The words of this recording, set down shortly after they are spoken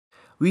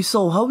we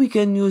saw how we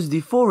can use the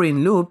for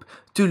in loop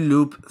to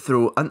loop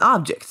through an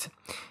object.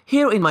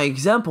 Here in my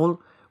example,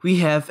 we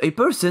have a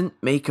person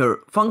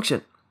maker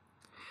function,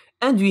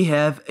 and we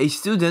have a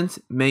student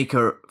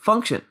maker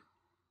function.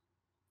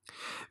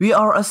 We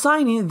are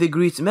assigning the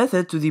greet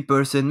method to the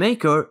person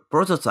maker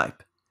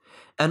prototype,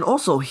 and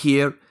also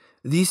here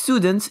the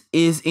student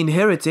is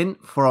inheriting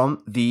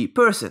from the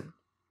person.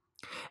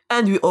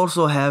 And we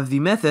also have the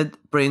method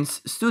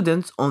prints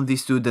student on the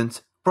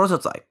student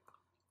prototype.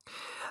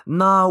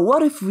 Now,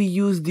 what if we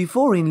use the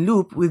for in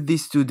loop with the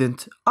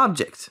student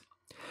object?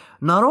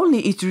 Not only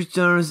it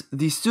returns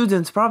the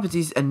student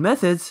properties and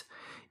methods,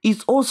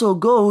 it also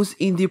goes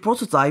in the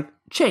prototype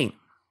chain.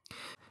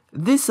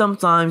 This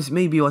sometimes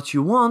may be what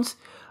you want,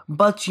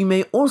 but you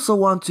may also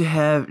want to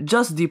have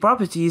just the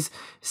properties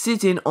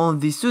sitting on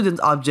the student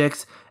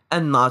object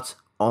and not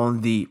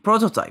on the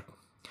prototype.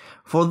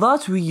 For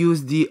that, we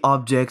use the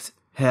object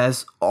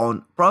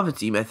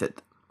hasOwnProperty method.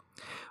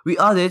 We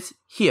add it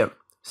here.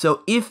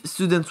 So if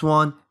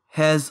student1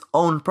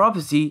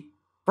 hasOwnProperty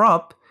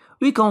prop,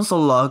 we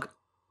console log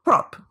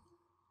prop.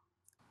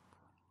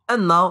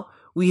 And now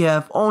we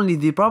have only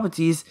the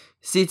properties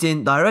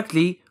sitting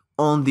directly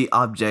on the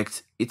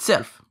object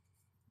itself.